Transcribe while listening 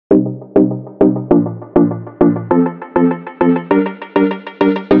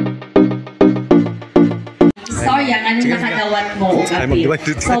nakadawat mo o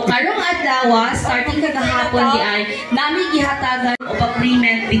kapit. So karong adlaw, starting kagahapon diay, nami gihatagan og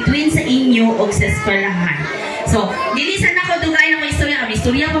agreement between sa inyo og sa eskwelahan. So, dili sa nako dugay na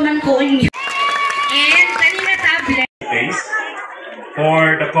istorya pa man ko inyo. And kanina tablet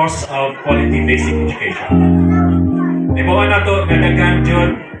for the cause of quality basic education. Ibawa na to, nalagan dyan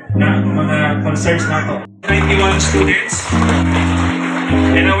na mga concerns na to. 91 students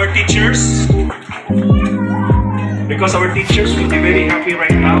and our teachers, because our teachers will be very happy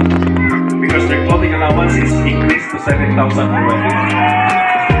right now because their clothing allowance is increased to 7,000 already.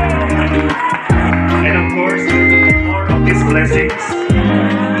 And of course, more of these blessings.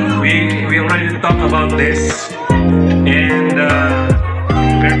 We already talked about this, and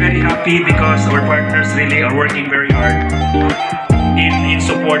we're very happy because our partners really are working very hard in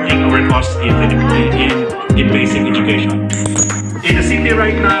supporting our cause in basic education. In the city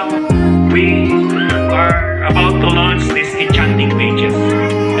right now, we are about to launch these enchanting pages,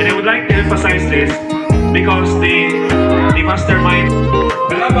 and I would like to emphasize this because the mastermind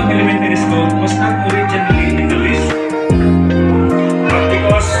Salamat Elementary School was not originally in the list, but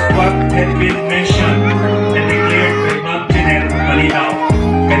because what had been mentioned and declared by Ma'am Janelle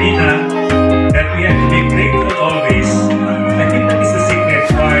kanina, that we have to be grateful always. I think that is the secret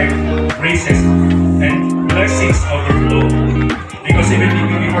why graces and blessings overflow. Because even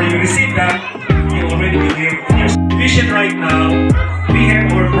before you receive that, you already believe in your vision right now. We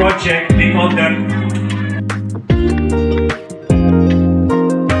have our project, we call that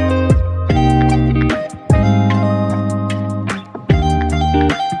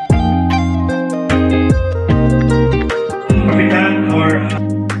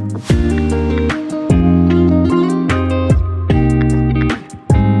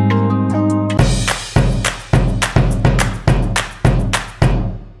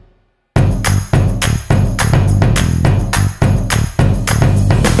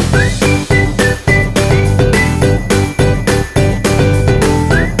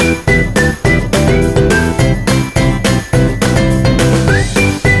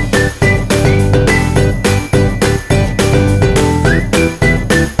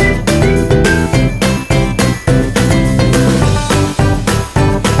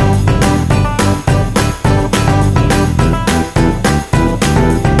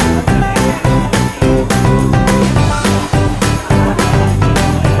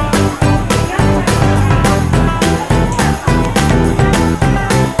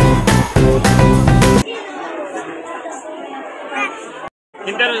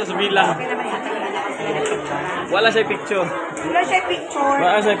wala siya picture. Wala siya picture.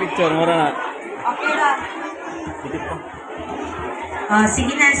 Wala siya picture, mura na. Okay lang. Oh,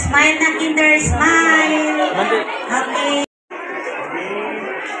 sige na, smile na kinder, smile. Okay.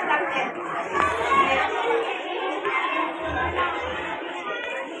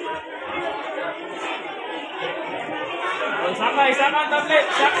 Saka tablet.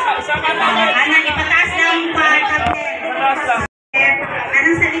 Saka tablet. Anak, ipataas lang pa tablet. Ipataas lang.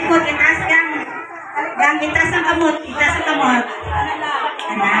 Anong sa likod, itaas gang. Gang, itaas ang kamot. Itaas ang kamot.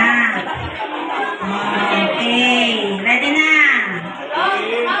 Anak.